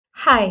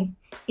Hi,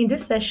 in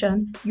this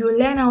session, you'll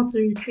learn how to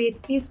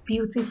recreate this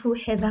beautiful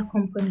header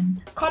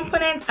component.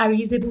 Components are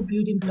reusable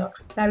building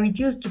blocks that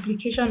reduce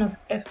duplication of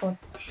effort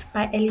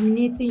by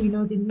eliminating,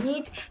 the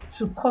need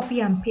to copy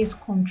and paste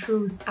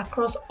controls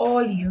across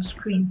all your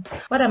screens.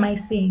 What am I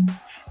saying?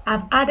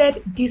 I've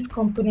added these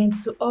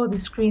components to all the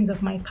screens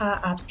of my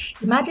Power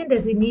Apps. Imagine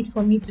there's a need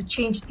for me to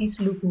change this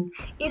logo.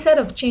 Instead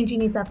of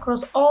changing it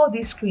across all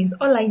these screens,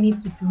 all I need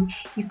to do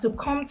is to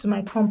come to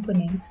my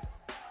component.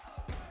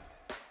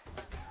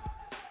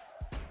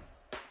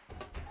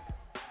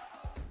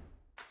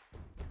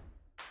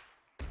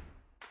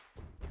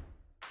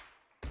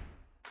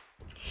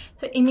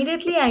 So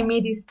immediately I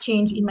made this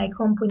change in my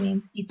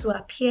component, it will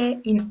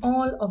appear in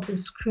all of the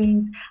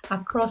screens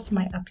across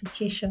my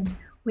application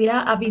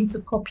without having to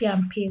copy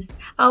and paste.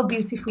 How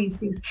beautiful is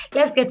this?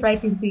 Let's get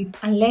right into it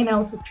and learn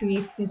how to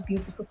create this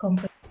beautiful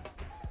component.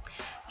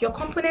 Your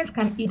component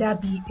can either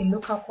be a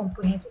local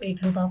component or a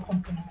global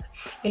component.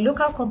 A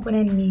local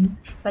component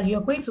means that you're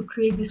going to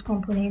create this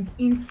component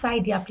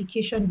inside the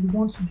application you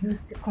want to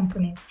use the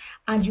component,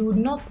 and you would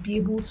not be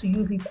able to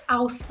use it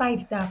outside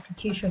the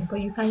application, but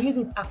you can use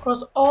it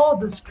across all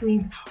the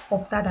screens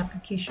of that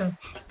application.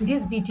 In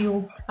this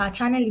video, our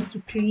channel is to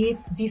create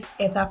this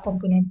header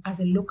component as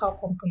a local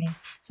component.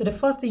 So the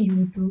first thing you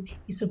will do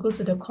is to go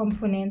to the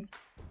component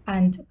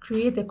and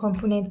create a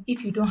component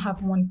if you don't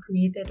have one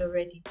created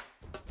already.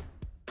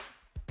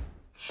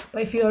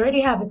 But if you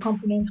already have a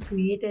component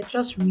created,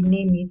 just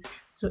rename it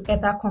to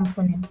header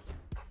component.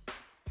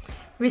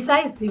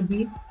 Resize the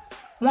width.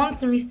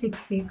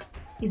 1366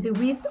 is the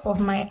width of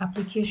my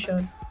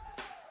application,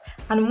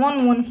 and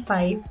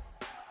 115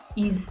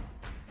 is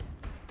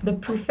the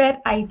preferred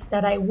height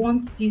that I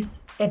want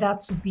this header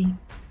to be.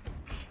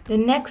 The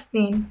next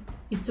thing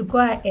is to go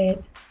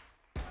ahead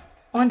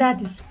under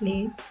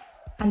display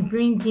and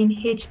bring in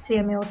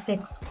HTML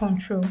text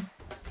control.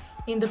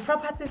 In the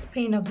properties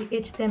pane of the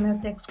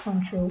HTML text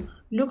control,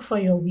 look for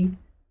your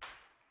width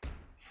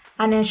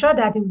and ensure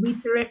that the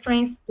width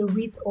references the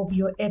width of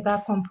your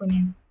header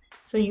component.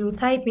 So you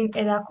type in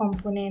header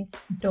component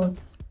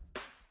dot.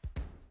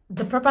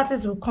 The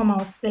properties will come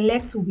out.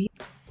 Select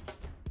width.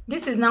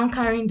 This is now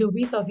carrying the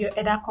width of your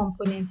header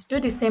component. Do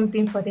the same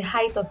thing for the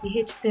height of the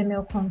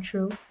HTML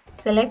control.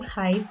 Select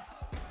height.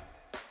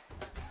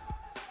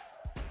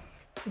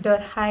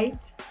 Dot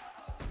height.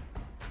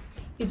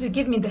 It will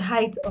give me the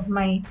height of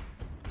my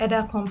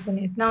header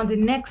component. Now the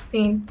next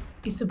thing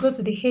is to go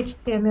to the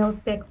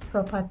HTML text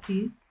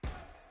property.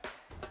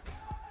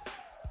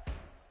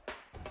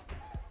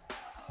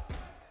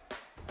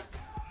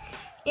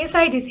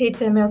 Inside this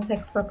HTML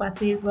text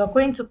property, we're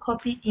going to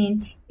copy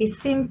in a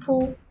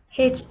simple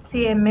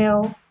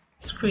HTML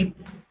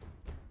script.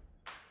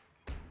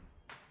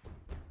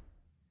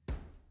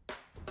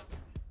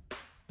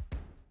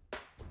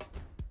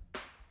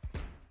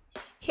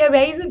 Here we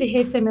are using the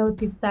HTML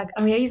div tag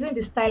and we are using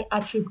the style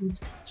attribute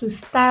to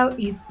style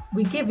it.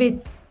 We gave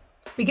it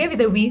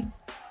a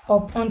width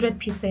of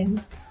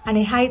 100% and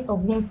a height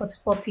of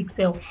 144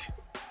 pixels.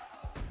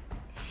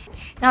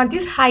 Now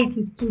this height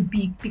is too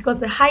big because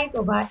the height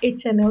of our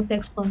HTML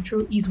text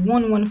control is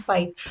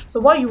 115. So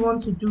what you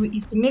want to do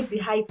is to make the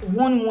height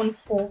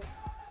 114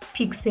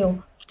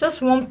 pixel,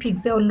 just 1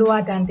 pixel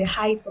lower than the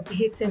height of the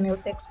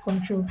HTML text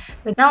control.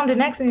 But now the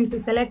next thing is to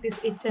select this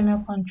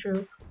HTML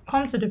control,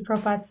 come to the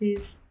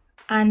properties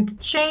and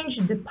change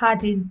the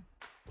padding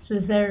to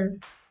 0.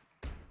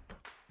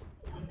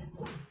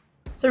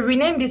 So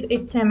rename this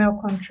HTML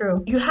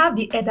control. You have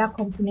the header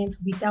component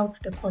without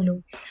the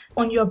color.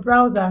 On your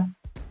browser,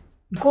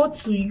 go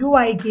to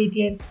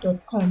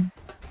uigradients.com.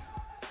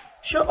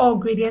 Show all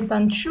gradients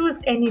and choose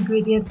any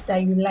gradients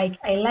that you like.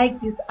 I like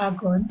this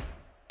argon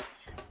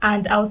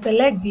and I'll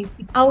select this.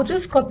 I'll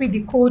just copy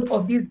the code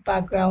of this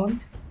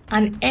background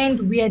and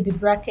end where the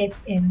bracket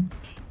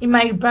ends. In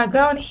my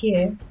background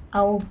here,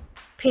 I'll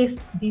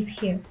paste this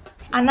here.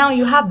 And now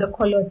you have the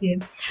color there.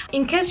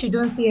 In case you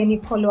don't see any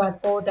color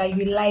at all that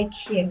you like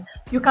here,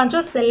 you can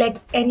just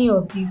select any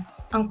of these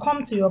and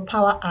come to your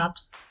Power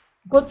Apps,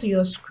 go to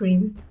your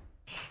screens,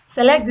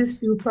 select this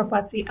fill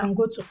property and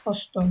go to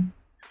custom.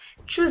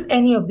 Choose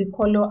any of the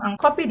color and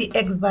copy the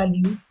X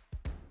value.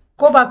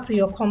 Go back to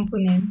your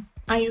component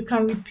and you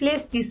can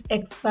replace this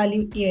X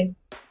value here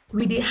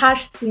with the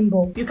hash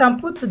symbol. You can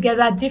put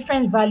together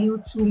different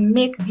values to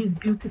make this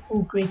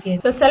beautiful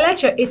gradient. So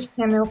select your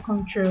HTML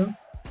control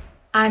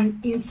and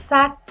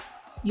insert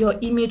your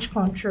image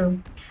control.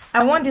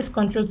 I want this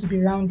control to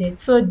be rounded.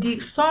 So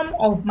the sum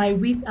of my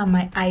width and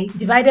my height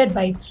divided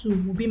by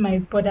 2 will be my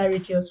border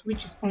radius,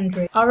 which is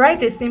 100. I'll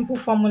write a simple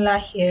formula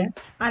here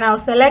and I'll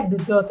select the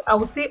dot. I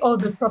will see all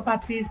the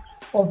properties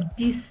of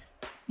this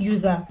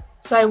user.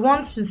 So I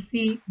want to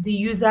see the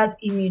user's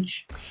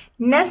image.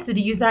 Next to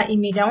the user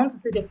image, I want to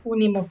see the full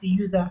name of the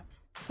user.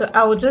 So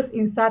I will just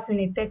insert in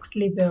a text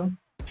label.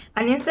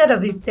 And instead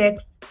of the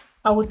text,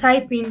 I will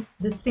type in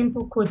the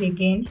simple code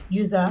again,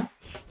 user.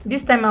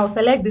 This time I will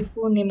select the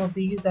full name of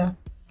the user.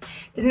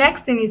 The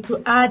next thing is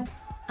to add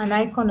an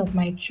icon of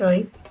my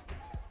choice.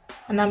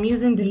 And I'm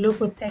using the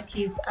logo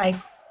techies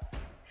icon.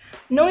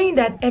 Knowing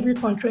that every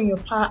control in your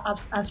Power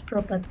Apps has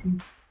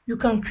properties, you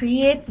can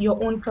create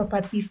your own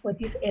property for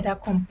this header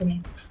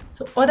component.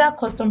 So other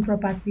custom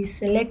properties,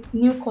 select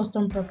new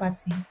custom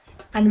property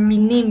and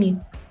rename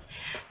it.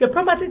 Your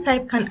property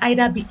type can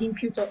either be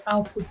input or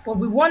output, but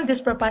we want this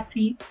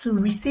property to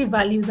receive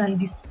values and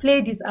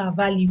display this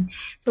value.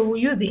 So we'll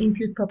use the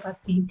input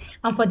property.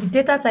 And for the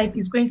data type,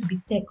 it's going to be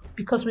text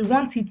because we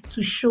want it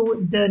to show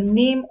the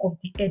name of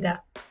the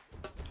header.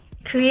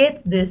 Create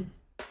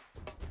this.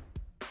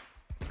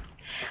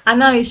 And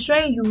now it's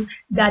showing you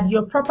that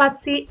your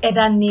property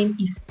header name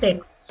is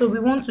text. So we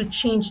want to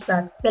change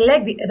that.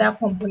 Select the header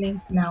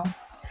component now.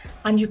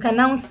 And you can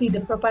now see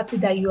the property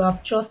that you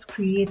have just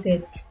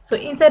created. So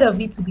instead of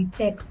it to be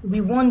text,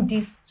 we want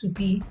this to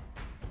be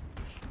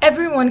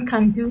everyone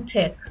can do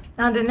tech.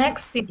 Now the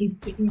next thing is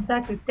to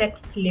insert the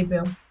text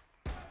label.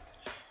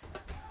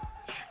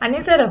 And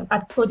instead of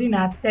coding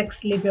our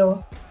text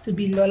label to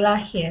be Lola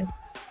here,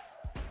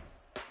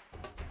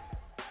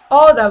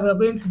 all that we're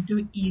going to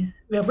do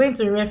is we're going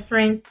to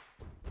reference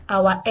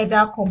our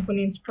header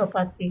component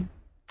property.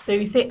 So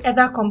you say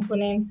header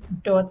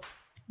component dot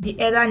the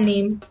header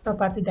name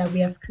property that we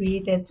have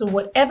created. So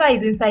whatever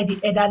is inside the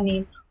header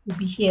name will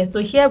be here. So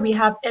here we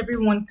have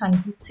everyone can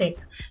do tech.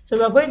 So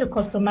we're going to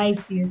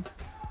customize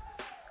this.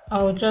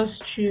 I'll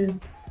just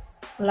choose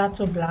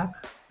Lato Black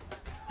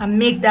and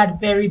make that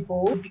very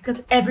bold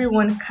because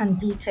everyone can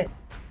do tech.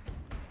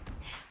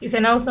 You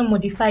can also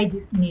modify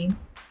this name.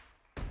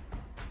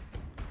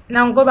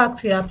 Now go back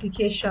to your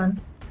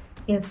application,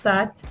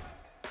 insert.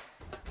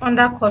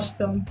 Under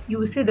custom, you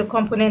will see the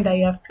component that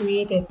you have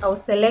created. I'll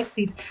select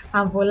it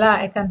and voila,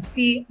 I can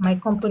see my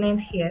component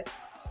here.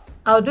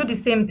 I'll do the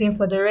same thing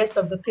for the rest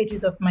of the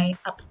pages of my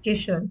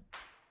application.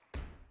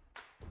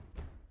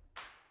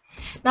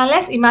 Now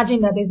let's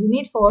imagine that there's a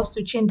need for us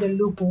to change the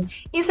logo.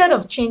 Instead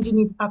of changing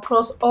it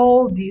across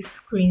all these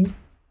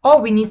screens,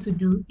 all we need to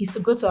do is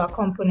to go to our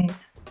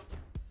component.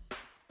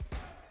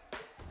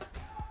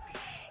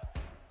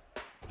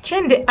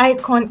 Change the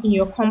icon in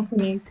your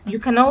component. You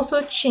can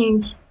also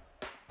change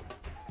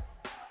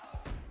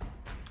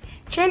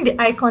the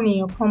icon in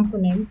your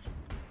component.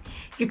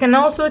 You can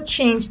also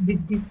change the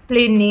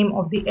display name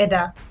of the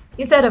header.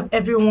 Instead of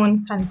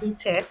everyone can do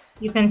tech,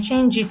 you can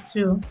change it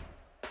to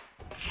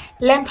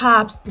Learn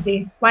Power Apps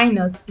Today. Why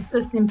not? It's so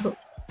simple.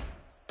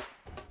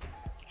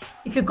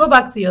 If you go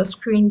back to your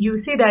screen, you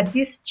see that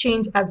this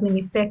change has been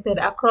effected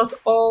across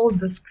all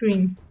the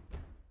screens.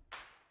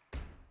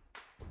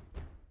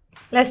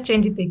 Let's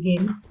change it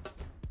again.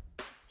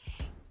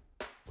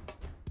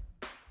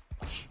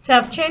 So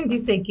I've changed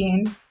this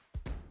again.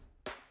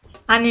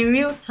 And in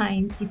real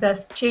time, it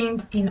has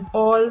changed in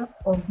all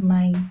of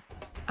my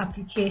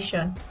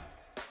application.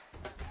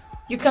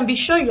 You can be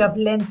sure you have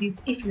learned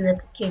this if you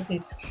replicate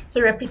it.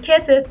 So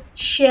replicate it,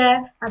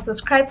 share, and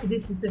subscribe to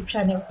this YouTube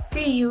channel.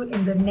 See you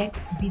in the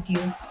next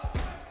video.